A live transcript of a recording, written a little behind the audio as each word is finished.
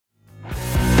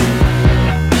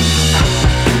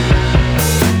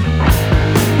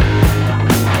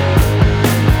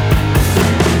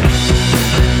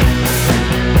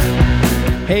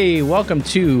welcome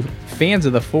to Fans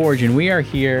of the Forge, and we are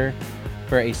here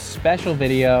for a special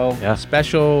video, a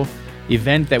special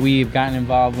event that we've gotten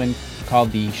involved in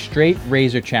called the Straight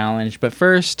Razor Challenge. But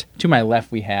first, to my left,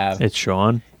 we have... It's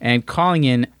Sean. And calling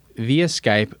in via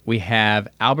Skype, we have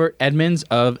Albert Edmonds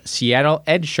of Seattle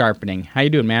Edge Sharpening. How you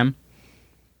doing, ma'am?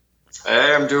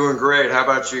 Hey, I'm doing great. How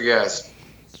about you guys?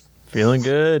 Feeling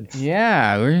good.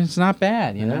 Yeah, it's not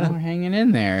bad. You know, we're hanging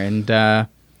in there. And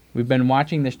we've been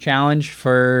watching this challenge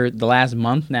for the last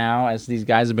month now as these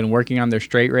guys have been working on their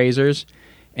straight razors.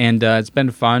 And it's been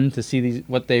fun to see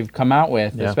what they've come out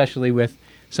with, especially with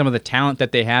some of the talent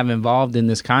that they have involved in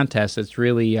this contest. It's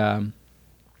really,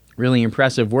 really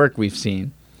impressive work we've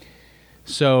seen.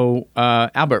 So,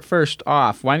 Albert, first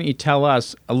off, why don't you tell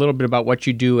us a little bit about what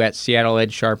you do at Seattle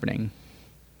Edge Sharpening?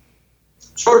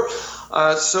 Sure.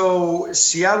 So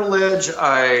Seattle Edge,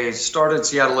 I started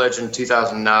Seattle Edge in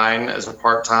 2009 as a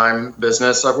part-time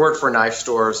business. I've worked for knife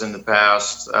stores in the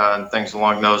past and things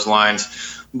along those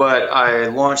lines, but I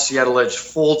launched Seattle Edge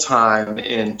full-time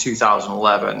in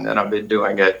 2011, and I've been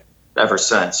doing it ever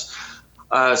since.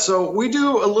 So we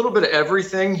do a little bit of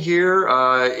everything here.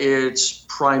 It's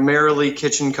primarily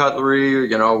kitchen cutlery.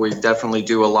 You know, we definitely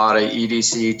do a lot of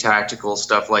EDC, tactical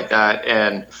stuff like that,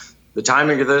 and the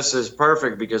timing of this is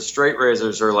perfect because straight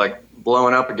razors are like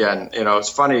blowing up again. You know, it's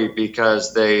funny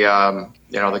because they kind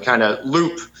of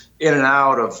loop in and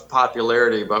out of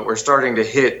popularity, but we're starting to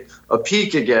hit a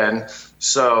peak again.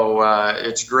 So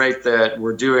it's great that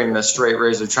we're doing the straight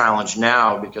razor challenge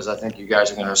now because I think you guys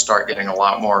are going to start getting a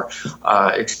lot more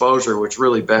exposure, which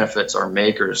really benefits our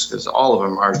makers because all of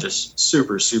them are just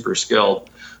super, super skilled.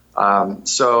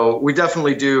 So we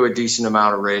definitely do a decent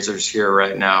amount of razors here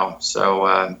right now.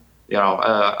 So,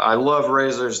 I love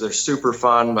razors. They're super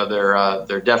fun, but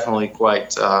they're definitely quite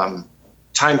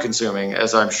time consuming,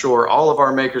 as I'm sure all of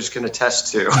our makers can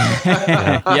attest to.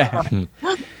 Yeah.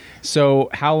 So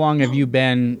how long have you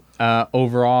been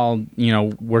overall,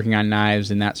 working on knives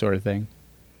and that sort of thing?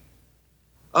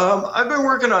 I've been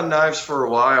working on knives for a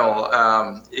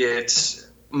while.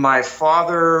 My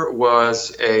father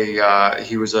was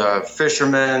he was a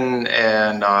fisherman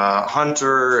and a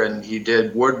hunter, and he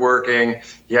did woodworking.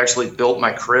 He actually built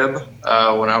my crib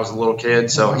when I was a little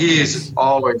kid. So he's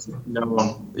always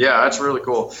known. Yeah, that's really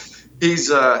cool. He's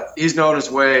known his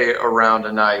way around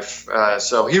a knife.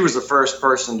 So he was the first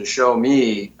person to show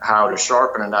me how to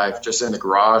sharpen a knife just in the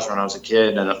garage when I was a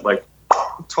kid, and it like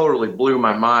totally blew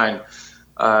my mind.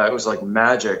 It was like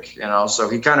magic, so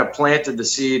he kind of planted the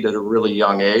seed at a really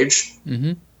young age.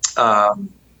 Mm-hmm.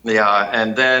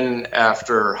 And then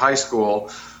after high school,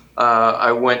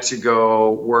 I went to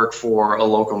go work for a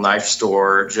local knife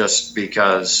store just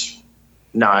because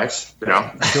knives,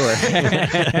 Sure.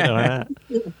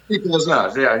 Because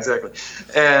knives, yeah, exactly.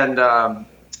 And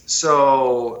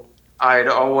so I'd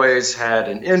always had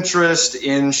an interest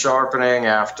in sharpening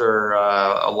after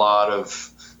a lot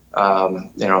of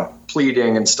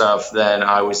pleating and stuff. Then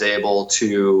I was able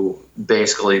to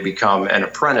basically become an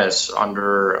apprentice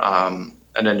under an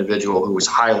individual who was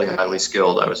highly, highly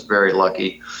skilled. I was very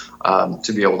lucky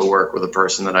to be able to work with a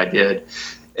person that I did.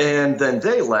 And then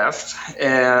they left,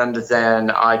 and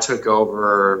then I took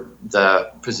over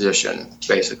the position,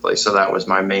 basically. So that was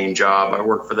my main job. I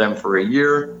worked for them for a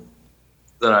year.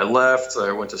 Then I left.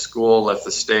 I went to school, left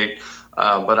the state.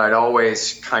 But I'd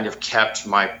always kind of kept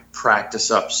my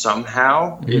practice up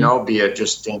somehow, be it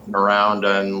just dinking around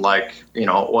and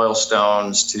oil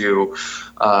stones to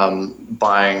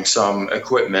buying some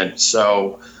equipment.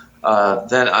 So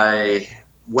then I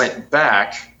went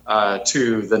back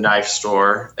to the knife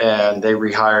store and they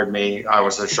rehired me. I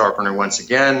was a sharpener once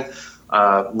again,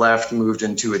 left, moved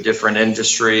into a different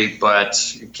industry, but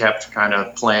kept kind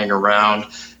of playing around.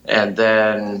 And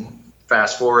then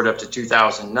fast forward up to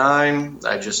 2009,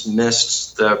 I just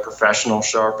missed the professional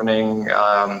sharpening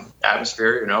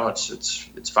atmosphere.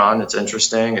 It's fun, it's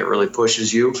interesting, it really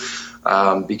pushes you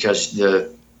because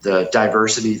the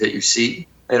diversity that you see,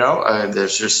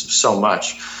 there's just so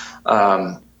much.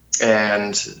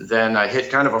 And then I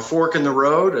hit kind of a fork in the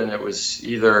road, and it was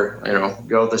either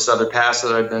go this other path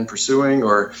that I've been pursuing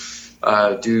or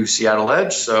do Seattle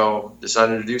Edge. So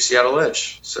decided to do Seattle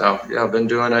Edge. So yeah, I've been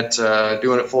doing it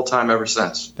full time ever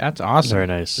since. That's awesome. Very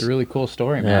nice. It's a really cool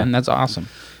story, man. Yeah. That's awesome.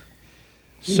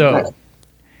 So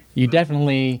you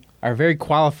definitely are very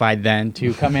qualified then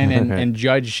to come in and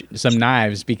judge some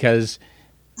knives because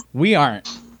we aren't.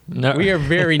 No. We are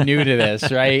very new to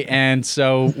this, right? And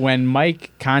so when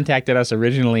Mike contacted us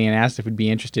originally and asked if we'd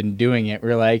be interested in doing it,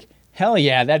 we're like, hell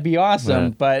yeah, that'd be awesome.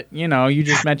 Yeah. But, you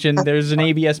just mentioned there's an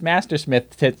ABS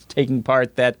Mastersmith taking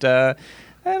part that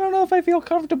I don't know if I feel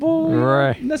comfortable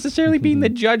necessarily being the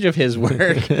judge of his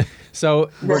work. So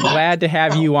we're glad to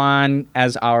have you on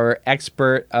as our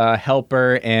expert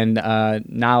helper and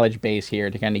knowledge base here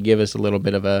to kind of give us a little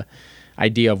bit of a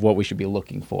idea of what we should be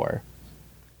looking for.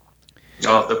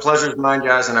 Oh, the pleasure's mine,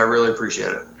 guys, and I really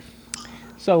appreciate it.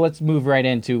 So let's move right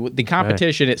into the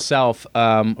competition itself.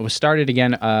 It was started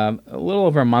again a little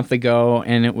over a month ago,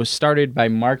 and it was started by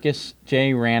Marcus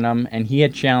J. Ranum, and he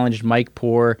had challenged Mike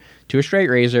Poor to a straight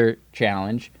razor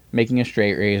challenge, making a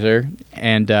straight razor.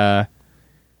 And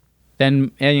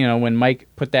then, when Mike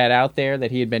put that out there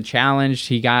that he had been challenged,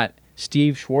 he got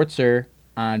Steve Schwartzer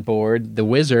on board, the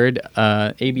wizard,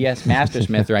 ABS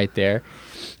Mastersmith right there.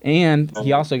 And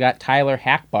he also got Tyler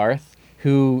Hackbarth,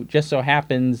 who just so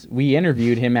happens we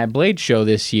interviewed him at Blade Show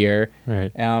this year,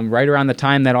 right around the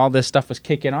time that all this stuff was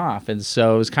kicking off. And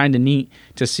so it was kind of neat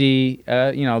to see,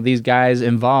 these guys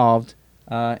involved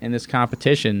in this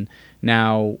competition.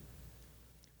 Now,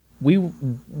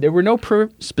 there were no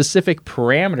specific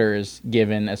parameters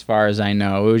given as far as I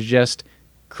know. It was just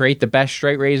create the best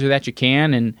straight razor that you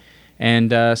can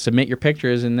and submit your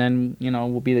pictures, and then,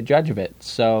 we'll be the judge of it.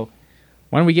 So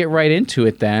why don't we get right into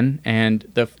it then? And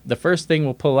the first thing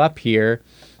we'll pull up here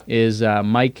is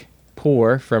Mike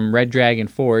Poor from Red Dragon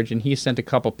Forge, and he sent a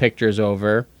couple pictures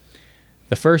over.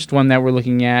 The first one that we're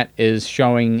looking at is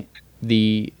showing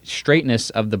the straightness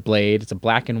of the blade. It's a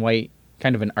black and white,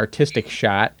 kind of an artistic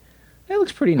shot. It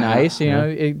looks pretty nice.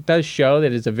 It does show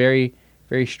that it's a very,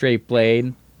 very straight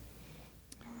blade.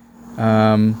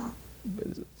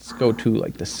 Let's go to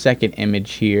like the second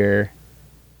image here.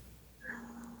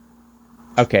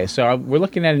 Okay, so we're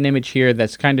looking at an image here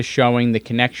that's kind of showing the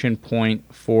connection point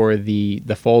for the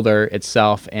folder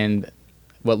itself and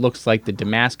what looks like the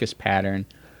Damascus pattern.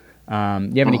 Do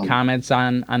you have any comments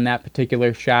on that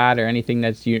particular shot or anything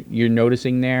that's you're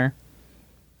noticing there?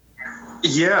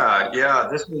 Yeah.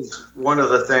 This is one of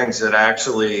the things that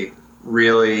actually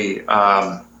really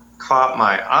caught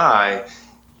my eye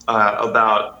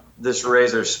about this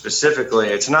razor specifically.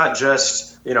 It's not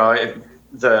just,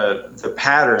 the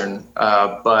pattern,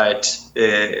 but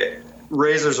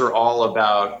razors are all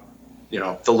about,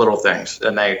 the little things,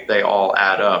 and they all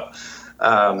add up.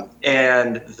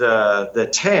 And the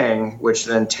tang, which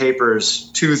then tapers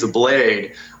to the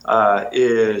blade,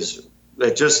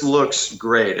 it just looks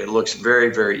great. It looks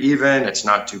very, very even. It's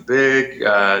not too big,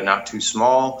 not too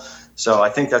small. So I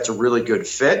think that's a really good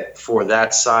fit for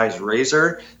that size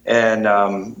razor. And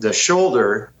the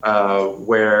shoulder,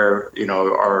 where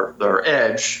our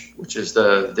edge, which is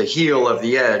the heel of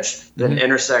the edge, then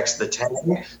intersects the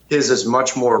tang. His is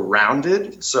much more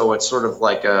rounded, so it's sort of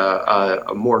like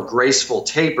a more graceful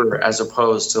taper as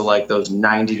opposed to like those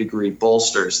 90-degree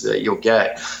bolsters that you'll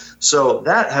get. So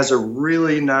that has a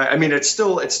really nice. I mean, it's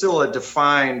still a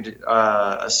defined,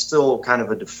 still kind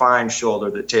of a defined shoulder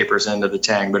that tapers into the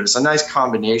tang, but it's a nice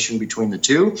combination between the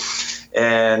two,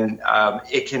 and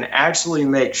it can actually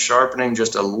make sharpening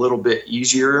just a little bit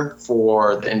easier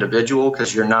for the individual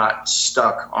because you're not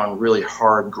stuck on really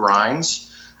hard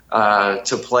grinds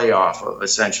to play off of,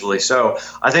 essentially. So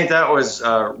I think that was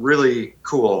really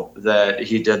cool that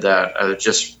he did that. It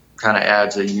just kind of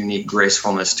adds a unique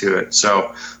gracefulness to it.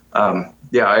 So.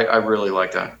 I really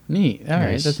like that. Neat. All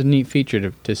right. That's a neat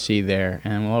feature to see there.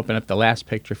 And we'll open up the last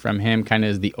picture from him, kind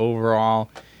of as the overall.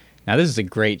 Now, this is a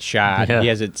great shot. Yeah. He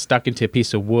has it stuck into a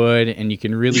piece of wood, and you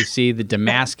can really see the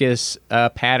Damascus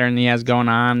pattern he has going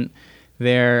on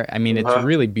there. I mean, it's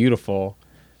really beautiful.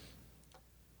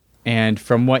 And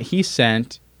from what he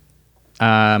sent,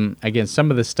 again, some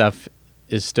of the stuff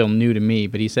is still new to me,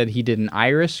 but he said he did an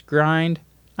iris grind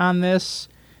on this.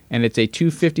 And it's a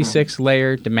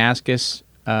 256-layer Damascus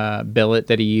billet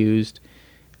that he used.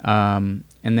 And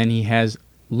then he has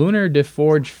Lunar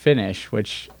DeForge finish,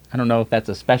 which I don't know if that's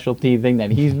a specialty thing that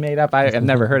he's made up. I've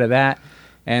never heard of that.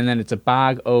 And then it's a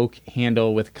bog oak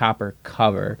handle with copper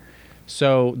cover.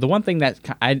 So the one thing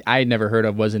that I had never heard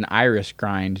of was an iris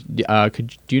grind. Do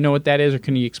you know what that is, or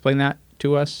can you explain that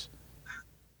to us?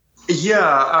 Yeah,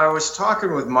 I was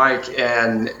talking with Mike,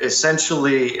 and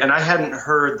essentially, and I hadn't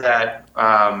heard that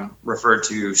referred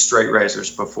to straight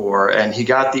razors before, and he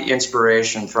got the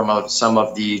inspiration from some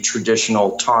of the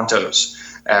traditional Tontos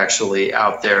actually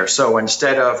out there. So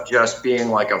instead of just being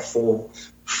like a full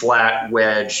flat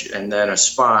wedge and then a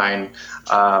spine,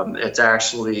 it's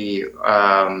actually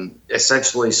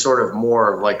essentially sort of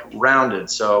more like rounded.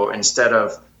 So instead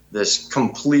of this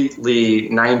completely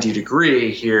 90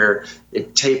 degree here,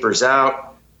 it tapers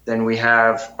out, then we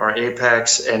have our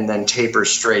apex, and then taper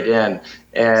straight in.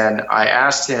 And I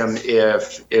asked him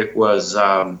if it was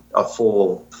a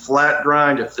full flat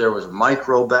grind, if there was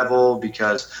micro bevel,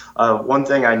 because one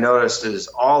thing I noticed is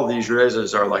all these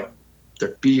razors are like,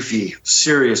 they're beefy,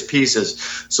 serious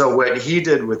pieces. So what he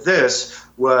did with this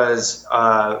was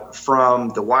from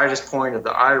the widest point of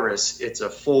the iris, it's a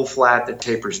full flat that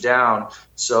tapers down,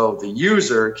 so the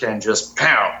user can just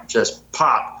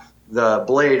pop the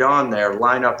blade on there,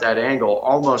 line up that angle,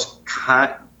 almost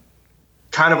kind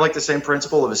of like the same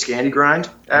principle of a Scandi grind,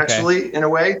 actually, in a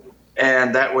way.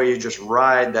 And that way you just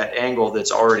ride that angle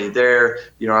that's already there.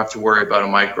 You don't have to worry about a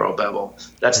micro bevel.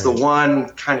 That's the one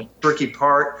kind of tricky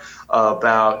part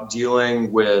about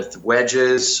dealing with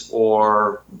wedges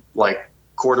or like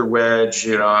quarter wedge,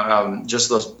 just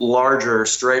those larger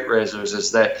straight razors,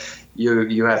 is that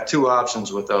you have two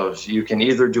options with those. You can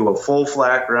either do a full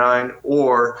flat grind,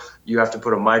 or you have to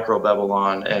put a micro bevel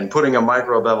on. And putting a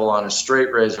micro bevel on a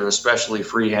straight razor, especially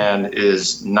freehand,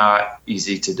 is not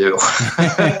easy to do.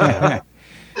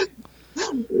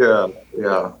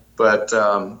 Yeah. But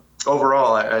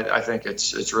overall, I think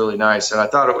it's really nice. And I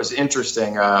thought it was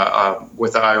interesting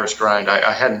with the iris grind.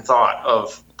 I hadn't thought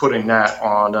of putting that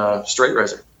on a straight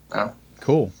razor.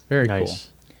 Cool. Very cool.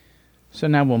 So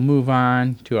now we'll move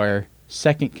on to our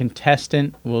second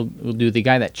contestant. We'll do the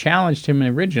guy that challenged him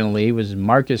originally, was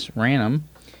Marcus Ranum.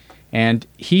 And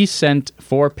he sent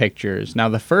 4 pictures. Now,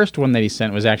 the first one that he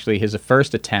sent was actually his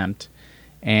first attempt.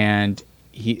 And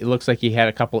it looks like he had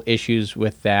a couple issues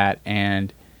with that.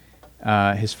 And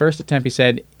his first attempt, he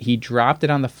said he dropped it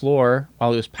on the floor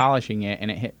while he was polishing it, and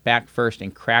it hit back first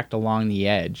and cracked along the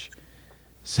edge.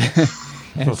 So,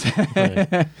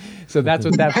 so that's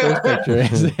what that first picture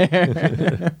is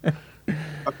there.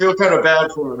 I feel kind of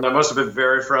bad for him. That must have been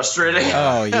very frustrating.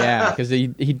 Oh, yeah, because he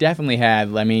definitely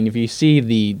had, I mean, if you see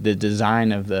the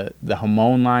design of the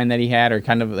Hamon line that he had, or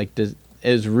kind of like,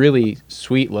 is really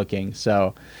sweet looking,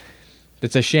 so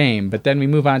it's a shame. But then we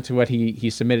move on to what he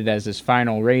submitted as his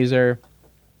final razor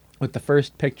with the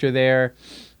first picture there.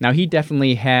 Now, he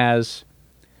definitely has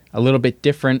a little bit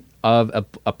different of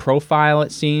a profile,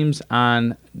 it seems,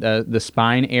 on the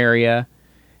spine area.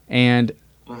 And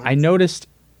I noticed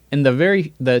in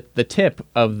the tip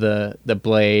of the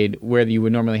blade, where you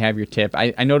would normally have your tip,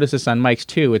 I noticed this on Mike's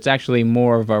too. It's actually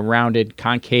more of a rounded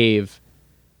concave.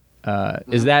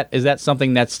 Is that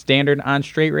something that's standard on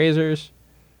straight razors?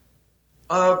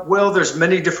 Well, there's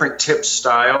many different tip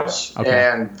styles,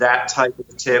 and that type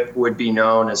of tip would be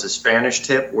known as a Spanish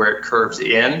tip, where it curves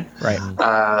in.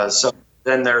 Right. So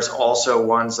then there's also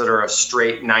ones that are a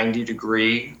straight 90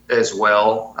 degree as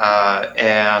well.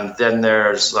 And then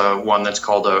there's one that's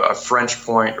called a French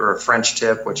point, or a French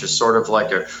tip, which is sort of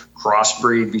like a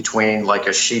crossbreed between like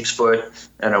a sheep's foot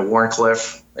and a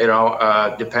Wharncliffe,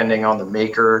 depending on the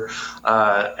maker.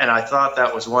 And I thought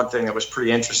that was one thing that was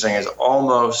pretty interesting, is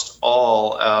almost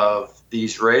all of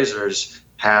these razors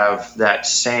have that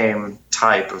same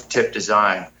type of tip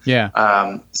design.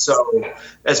 Yeah. So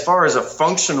as far as a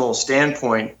functional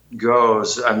standpoint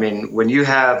goes, I mean, when you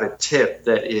have a tip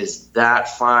that is that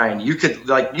fine, you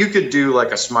could do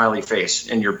like a smiley face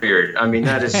in your beard. I mean,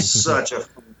 that is such a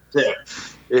fun tip.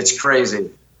 It's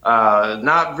crazy.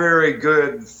 Not very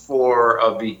good for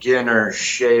a beginner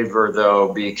shaver,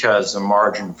 though, because the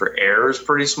margin for error is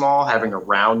pretty small. Having a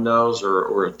round nose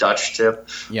or a Dutch tip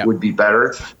would be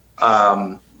better.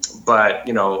 But,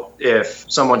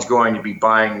 if someone's going to be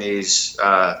buying these,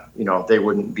 they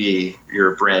wouldn't be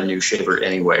your brand new shaver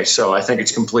anyway. So I think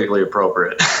it's completely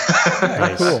appropriate.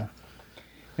 Nice. Cool.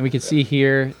 And we can see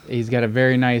here, he's got a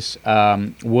very nice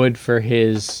wood for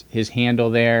his handle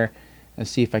there. Let's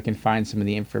see if I can find some of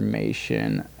the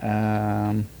information.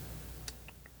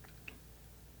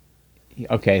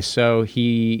 Okay, so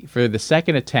for the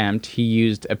second attempt, he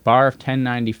used a bar of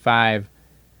 1095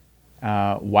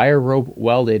 wire rope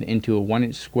welded into a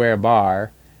 1-inch square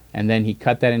bar, and then he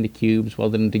cut that into cubes,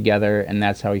 welded them together, and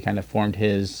that's how he kind of formed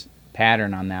his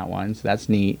pattern on that one. So that's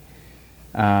neat.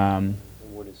 The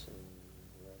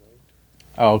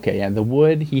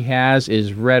wood he has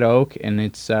is red oak, and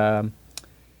it's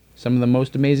some of the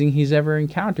most amazing he's ever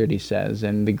encountered, he says,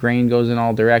 and the grain goes in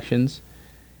all directions.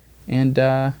 And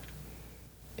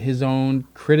his own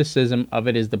criticism of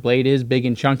it is the blade is big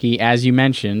and chunky, as you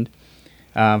mentioned,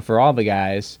 for all the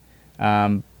guys.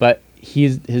 But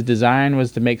his design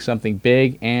was to make something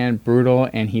big and brutal,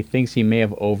 and he thinks he may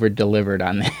have over-delivered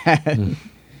on that.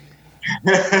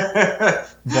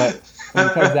 But when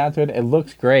it comes down to it, it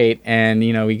looks great. And,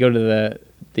 we go to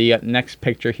the next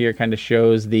picture here, kind of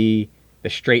shows the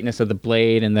straightness of the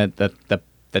blade and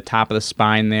the top of the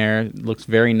spine there. It looks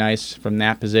very nice from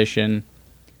that position.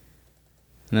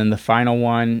 And then the final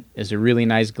one is a really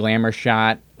nice glamour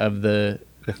shot of the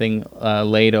thing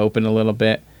laid open a little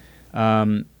bit.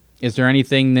 Is there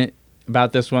anything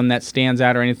about this one that stands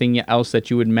out, or anything else that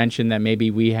you would mention that maybe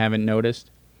we haven't noticed?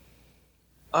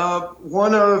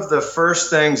 One of the first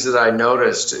things that I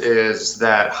noticed is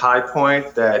that high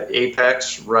point, that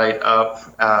apex right up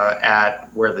at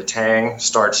where the tang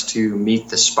starts to meet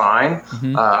the spine.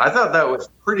 Mm-hmm. I thought that was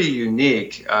pretty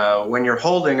unique. When you're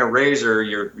holding a razor,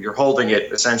 you're holding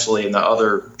it essentially in the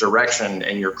other direction,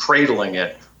 and you're cradling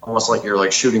it almost like you're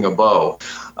like shooting a bow.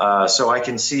 So I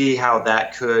can see how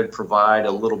that could provide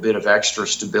a little bit of extra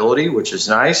stability, which is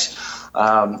nice.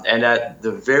 And at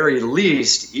the very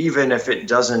least, even if it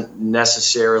doesn't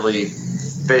necessarily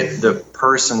fit the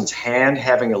person's hand,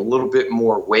 having a little bit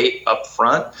more weight up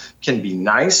front can be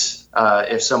nice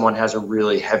if someone has a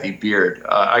really heavy beard.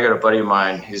 I got a buddy of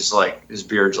mine, his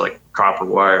beard's like copper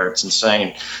wire. It's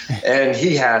insane. And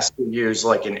he has to use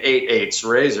like an 8/8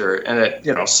 razor, and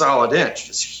it, solid inch.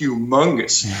 It's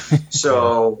humongous.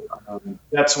 So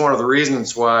that's one of the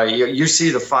reasons why you see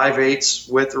the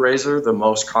 5/8 width razor the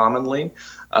most commonly.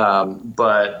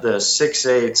 But the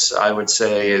 6/8 I would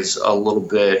say is a little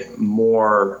bit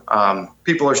more,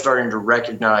 people are starting to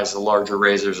recognize the larger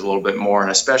razors a little bit more, and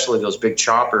especially those big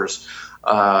choppers.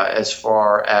 As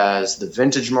far as the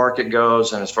vintage market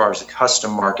goes and as far as the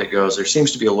custom market goes, there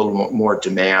seems to be a little more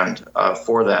demand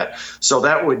for that. So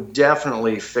that would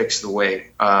definitely fix the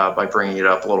weight by bringing it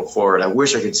up a little forward. I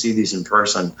wish I could see these in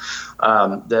person.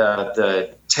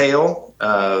 The tail,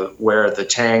 where the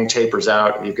tang tapers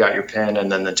out, you've got your pin and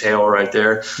then the tail right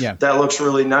there. Yeah. That looks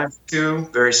really nice too.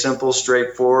 Very simple,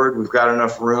 straightforward. We've got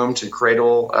enough room to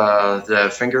cradle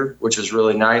the finger, which is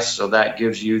really nice. So that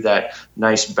gives you that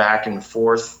nice back and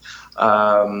forth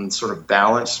sort of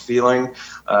balance feeling.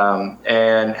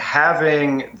 And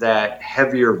having that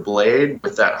heavier blade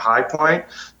with that high point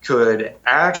could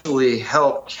actually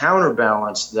help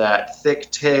counterbalance that thick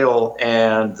tail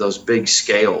and those big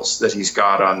scales that he's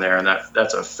got on there. And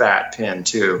that's a fat pin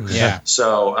too. Yeah.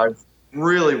 So I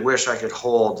really wish I could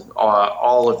hold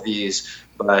all of these,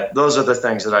 but those are the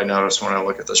things that I notice when I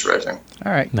look at this racing.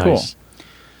 All right, Nice. cool.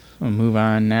 We'll move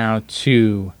on now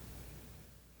to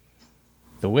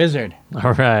the Wizard,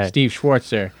 All right. Steve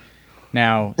Schwartzer.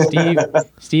 Now,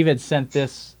 Steve had sent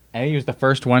this. I think he was the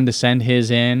first one to send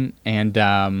his in, and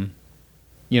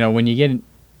when you get an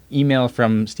email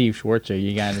from Steve Schwartzer,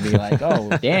 you got to be like,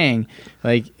 oh, dang.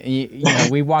 Like,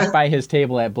 we walked by his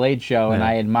table at Blade Show, and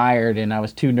I admired, and I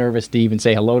was too nervous to even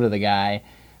say hello to the guy.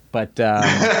 But,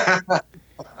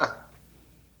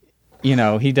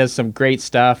 he does some great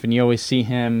stuff, and you always see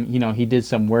him. He did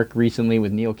some work recently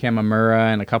with Neil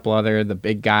Kamimura and a couple other the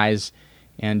big guys,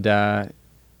 and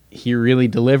he really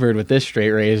delivered with this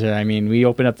straight razor. I mean, we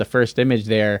opened up the first image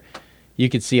there. You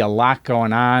could see a lot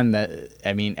going on.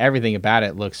 Everything about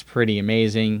it looks pretty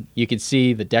amazing. You could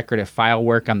see the decorative file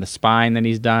work on the spine that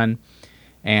he's done,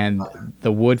 and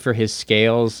the wood for his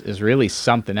scales is really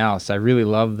something else. I really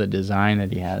love the design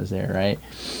that he has there, right?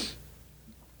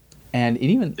 And it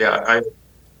even... Yeah,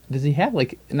 does he have,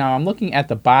 now I'm looking at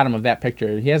the bottom of that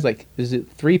picture. He has, is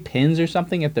it 3 pins or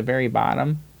something at the very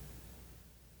bottom?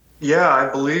 Yeah, I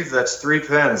believe that's 3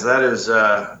 pins. That is,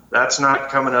 that's not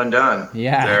coming undone.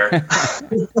 Yeah. There.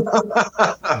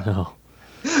 No.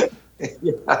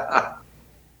 Yeah.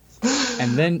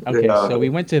 And then, so we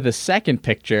went to the second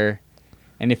picture,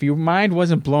 and if your mind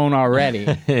wasn't blown already,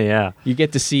 Yeah. you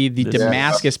get to see the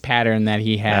Damascus pattern that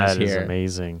he has That is here.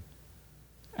 amazing.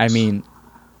 I mean,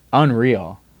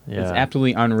 unreal. Yeah. It's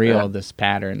absolutely unreal, this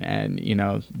pattern. And,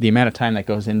 the amount of time that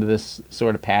goes into this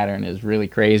sort of pattern is really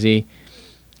crazy.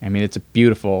 I mean, it's a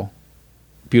beautiful,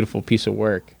 beautiful piece of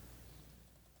work.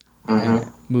 Mm-hmm.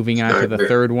 Moving on to the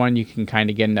third one, you can kind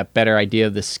of get a better idea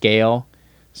of the scale.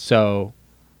 So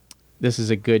this is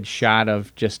a good shot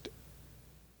of just,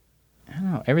 I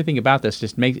don't know, everything about this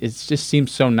just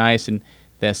seems so nice, and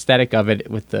the aesthetic of it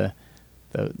with the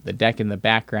deck in the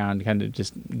background kind of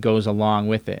just goes along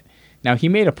with it. Now, he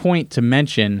made a point to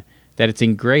mention that it's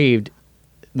engraved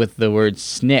with the word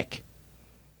SNCC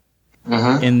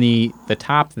in the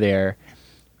top there,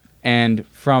 and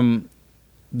from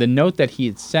the note that he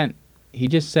had sent, he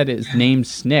just said it's named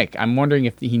SNCC. I'm wondering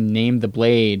if he named the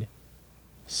blade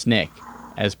SNCC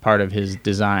as part of his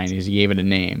design, as he gave it a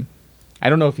name. I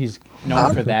don't know if he's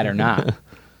known for that or not.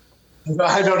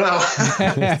 I don't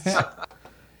know.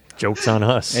 Joke's on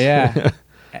us. Yeah.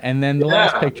 And then the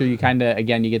last picture, you kind of,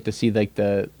 again, you get to see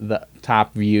the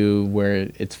top view where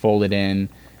it's folded in.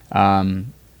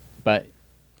 But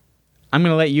I'm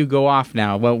going to let you go off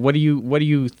now. Well, what do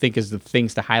you think is the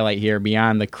things to highlight here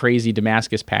beyond the crazy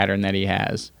Damascus pattern that he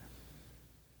has?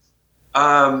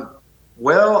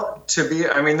 Well,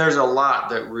 there's a lot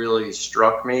that really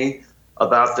struck me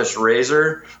about this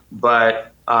razor,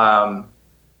 but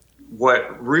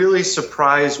what really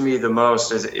surprised me the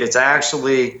most is it's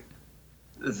actually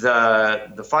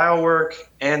the file work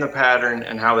and the pattern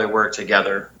and how they work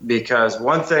together. Because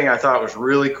one thing I thought was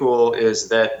really cool is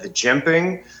that the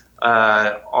jimping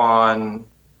on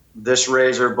this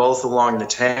razor, both along the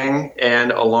tang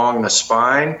and along the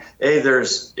spine,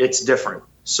 it's different.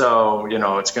 So,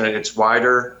 it's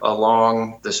wider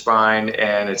along the spine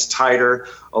and it's tighter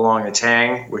along the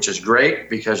tang, which is great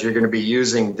because you're going to be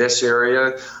using this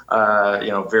area,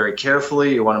 very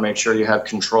carefully. You want to make sure you have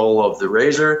control of the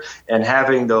razor, and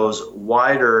having those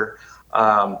wider,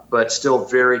 but still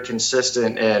very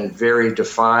consistent and very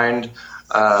defined,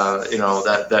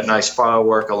 that nice file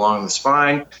work along the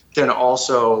spine can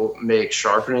also make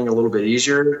sharpening a little bit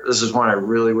easier. This is one I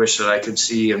really wish that I could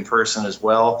see in person as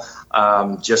well,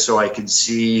 just so I could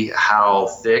see how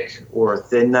thick or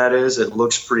thin that is. It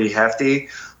looks pretty hefty.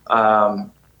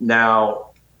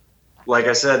 Now, like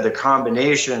I said, the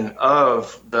combination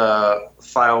of the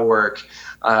file work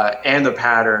and the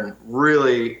pattern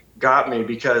really got me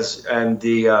because, and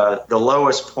the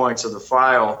lowest points of the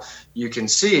file, you can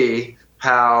see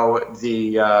how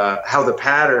the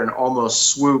pattern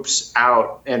almost swoops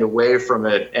out and away from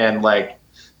it, and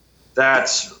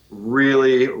that's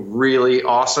really, really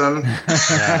awesome.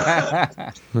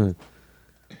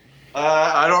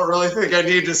 I don't really think I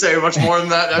need to say much more than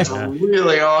that. That's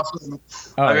really awesome.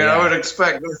 I would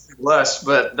expect nothing less,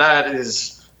 but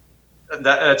that's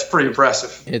pretty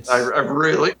impressive. I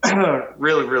really,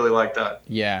 really, really like that.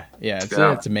 Yeah,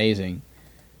 it's amazing.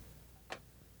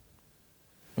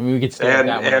 We could stay at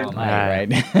that one all night,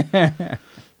 right?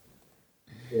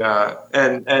 Yeah,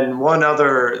 and one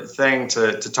other thing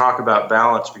to talk about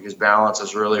balance, because balance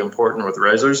is really important with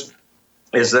razors,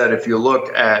 is that if you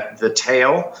look at the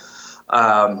tail,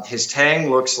 his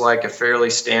tang looks like a fairly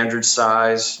standard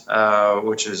size,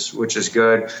 which is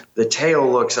good. The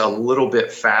tail looks a little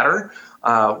bit fatter,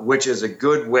 which is a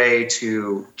good way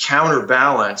to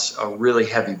counterbalance a really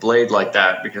heavy blade like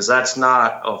that, because that's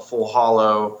not a full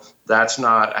hollow, that's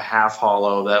not a half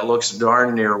hollow, that looks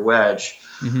darn near wedge.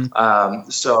 Mm-hmm.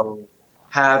 So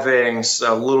having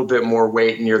a little bit more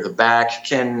weight near the back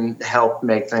can help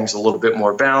make things a little bit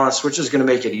more balanced, which is going to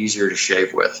make it easier to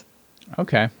shave with.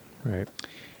 Okay. Right.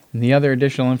 And the other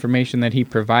additional information that he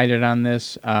provided on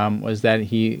this was that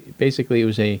it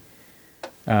was a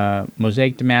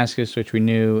Mosaic Damascus, which we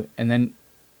knew, and then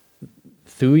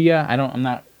Thuya.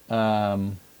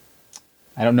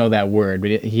 I don't know that word, but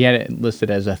he had it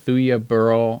listed as a Thuya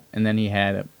burl, and then he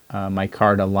had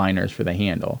micarta liners for the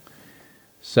handle.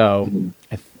 So,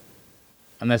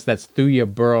 unless that's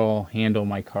Thuya burl handle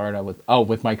micarta with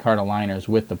micarta liners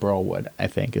with the burl wood, I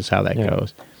think is how that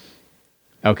goes.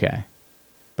 Okay,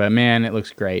 but man, it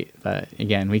looks great. But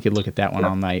again, we could look at that one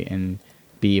all night and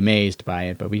be amazed by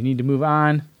it. But we need to move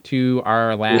on to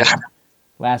our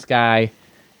last guy,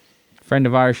 friend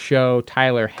of our show,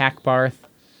 Tyler Hackbarth.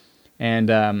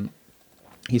 And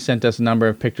he sent us a number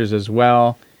of pictures as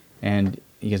well. And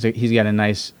he's got a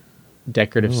nice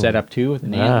decorative setup, too, with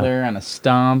an antler on a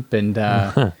stump. And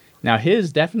now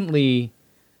his definitely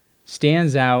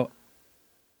stands out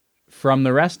from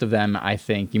the rest of them, I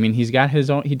think. He's got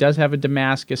his own. He does have a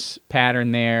Damascus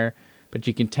pattern there, but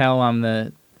you can tell on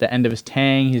the end of his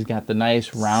tang, he's got the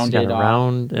nice rounded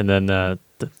round, and then the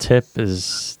tip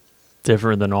is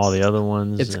different than all the other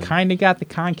ones. It's kind of got the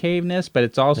concaveness, but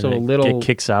it's also a little it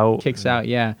kicks out.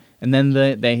 Yeah. And then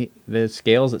the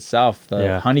scales itself,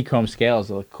 the honeycomb scales,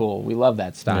 look cool. We love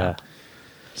that style. Yeah.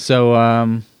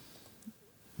 So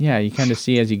you kind of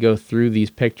see as you go through these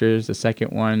pictures. The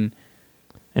second one,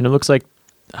 and it looks like,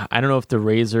 I don't know if the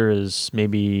razor is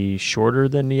maybe shorter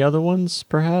than the other ones,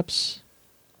 perhaps.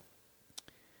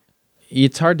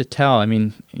 It's hard to tell.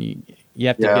 You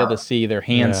have to be able to see their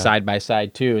hands side by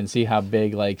side too, and see how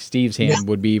big Steve's hand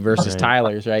would be versus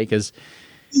Tyler's, right? Because,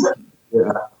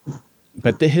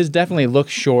 but his definitely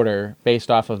looks shorter based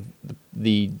off of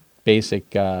the basic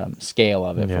scale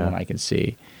of it, from what I can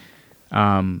see.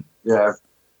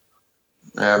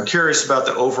 I'm curious about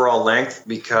the overall length,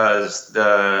 because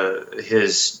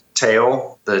his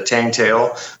tail, the tang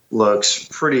tail, looks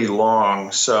pretty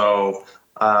long. So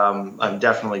I'm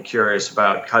definitely curious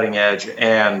about cutting edge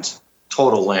and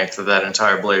total length of that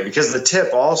entire blade, because the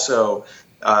tip also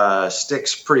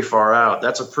sticks pretty far out.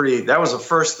 That was the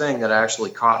first thing that actually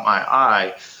caught my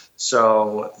eye.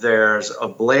 So there's a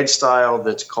blade style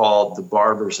that's called the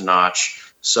barber's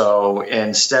notch, So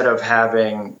instead of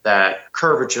having that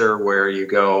curvature where you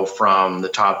go from the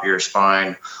top of your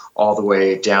spine all the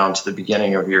way down to the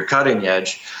beginning of your cutting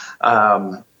edge,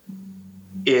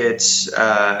 it's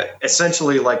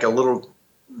essentially like a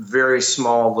very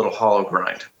small little hollow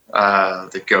grind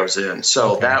that goes in.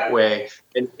 So that way,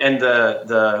 and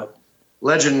the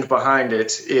legend behind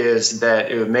it is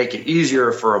that it would make it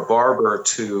easier for a barber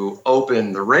to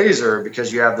open the razor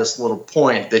because you have this little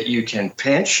point that you can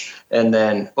pinch and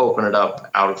then open it up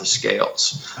out of the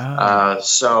scales.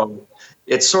 So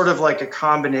it's sort of like a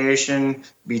combination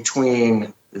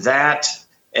between that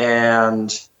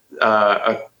and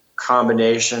a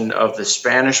combination of the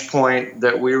Spanish point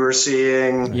that we were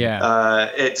seeing.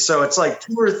 So it's like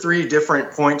 2 or 3 different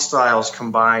point styles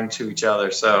combined to each other.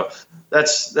 So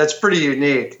that's pretty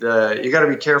unique. You got to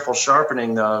be careful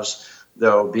sharpening those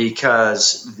though,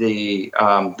 because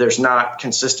there's not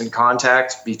consistent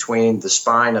contact between the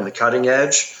spine and the cutting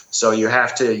edge. So you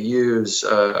have to use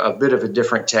a bit of a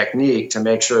different technique to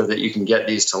make sure that you can get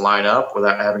these to line up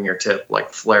without having your tip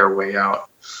like flare way out.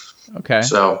 Okay.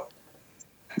 So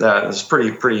that is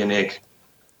pretty unique.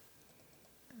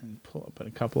 And pull up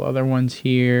a couple other ones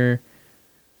here.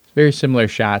 Very similar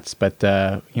shots, but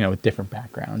with different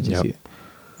backgrounds. You see.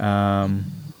 And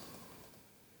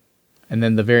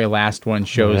then the very last one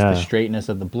shows the straightness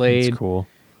of the blade. That's cool.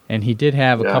 And he did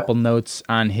have a couple notes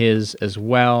on his as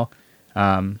well.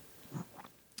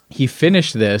 He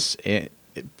finished this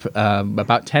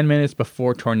about 10 minutes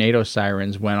before tornado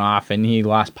sirens went off, and he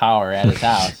lost power at his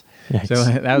house. So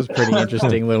that was a pretty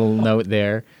interesting little note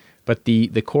there. But the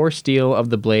core steel of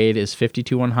the blade is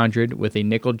 52-100 with a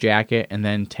nickel jacket, and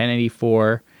then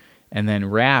 1084, and then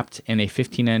wrapped in a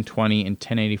 15N20 and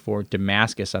 1084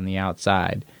 Damascus on the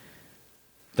outside.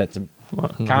 That's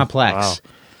complex. Wow.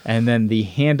 And then the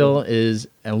handle is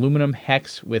aluminum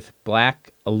hex with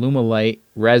black Alumilite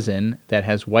resin that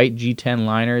has white G10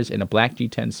 liners and a black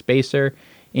G10 spacer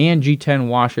and G10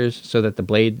 washers so that the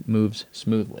blade moves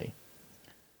smoothly.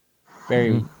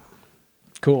 Very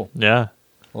cool. Yeah.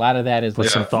 A lot of that is Put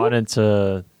some thought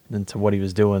into what he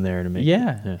was doing there to make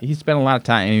it. He spent a lot of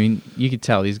time. I mean, you could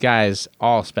tell these guys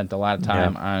all spent a lot of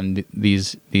time on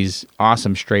these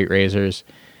awesome straight razors.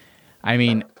 I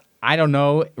mean, I don't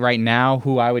know right now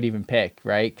who I would even pick,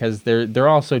 right? Because they're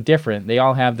all so different. They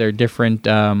all have their different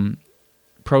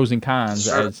pros and cons,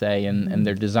 I would say, and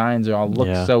their designs all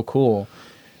look so cool.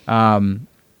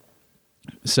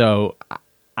 So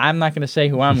I'm not going to say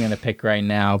who I'm going to pick right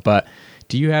now, but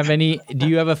do you have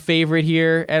a favorite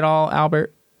here at all,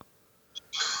 Albert?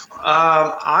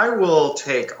 I will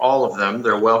take all of them.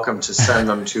 They're welcome to send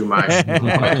them to my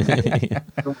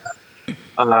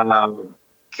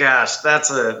gosh,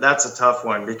 that's a tough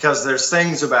one because there's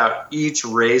things about each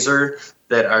razor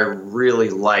that I really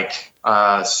like.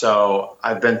 So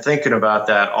I've been thinking about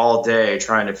that all day,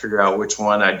 trying to figure out which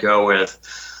one I'd go with.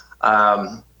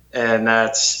 And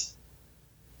that's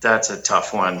a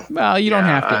tough one. Well, you don't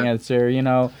have to answer.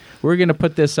 We're going to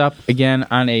put this up again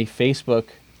on a Facebook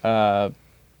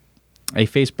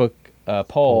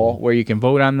poll where you can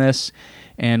vote on this.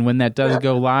 And when that does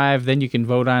go live, then you can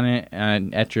vote on it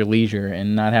at your leisure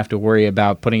and not have to worry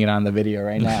about putting it on the video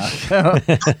right now.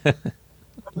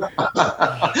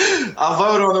 I'll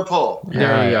vote on the poll.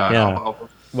 There you go. Yeah.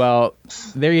 Well,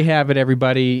 there you have it,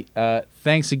 everybody.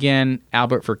 Thanks again,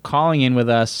 Albert, for calling in with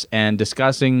us and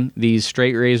discussing these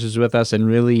straight razors with us and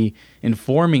really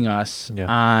informing us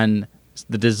on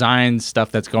the design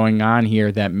stuff that's going on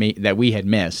here that we had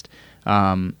missed.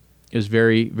 It was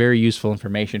very, very useful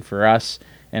information for us,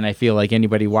 and I feel like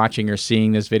anybody watching or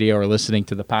seeing this video or listening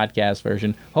to the podcast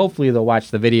version, hopefully they'll watch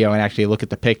the video and actually look at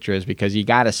the pictures because you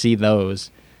got to see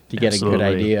those to get a good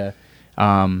idea.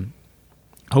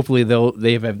 Hopefully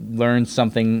they have learned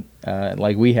something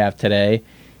like we have today.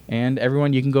 And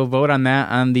everyone, you can go vote on that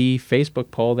on the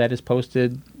Facebook poll that is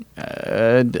posted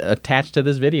attached to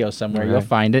this video somewhere. Right. You'll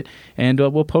find it, and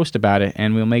we'll post about it.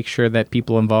 And we'll make sure that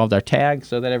people involved are tagged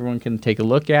so that everyone can take a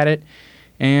look at it.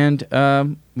 And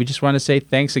we just want to say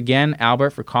thanks again, Albert,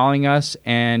 for calling us.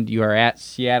 And you are at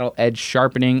Seattle Edge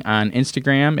Sharpening on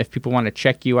Instagram if people want to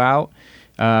check you out.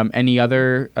 Any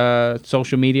other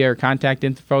social media or contact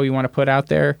info you want to put out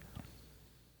there?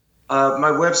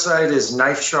 My website is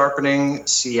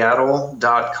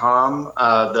knifesharpeningseattle.com.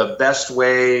 The best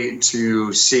way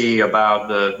to see about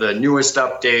the newest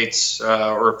updates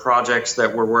or projects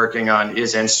that we're working on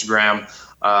is Instagram.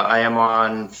 I am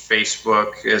on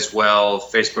Facebook as well,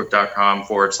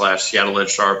 facebook.com/Seattle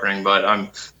Edge Sharpening, but I'm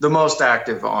the most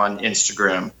active on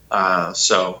Instagram.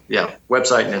 So, yeah,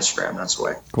 website and Instagram, that's the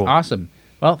way. Cool. Awesome.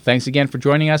 Well, thanks again for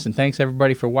joining us, and thanks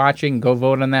everybody for watching. Go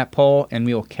vote on that poll, and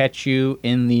we will catch you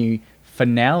in the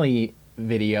finale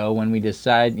video when we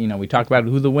decide, we talk about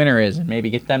who the winner is and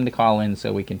maybe get them to call in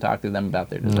so we can talk to them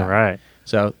about their design. All right.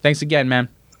 So thanks again, man.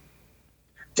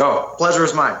 Oh, pleasure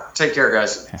is mine. Take care,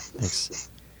 guys. Thanks.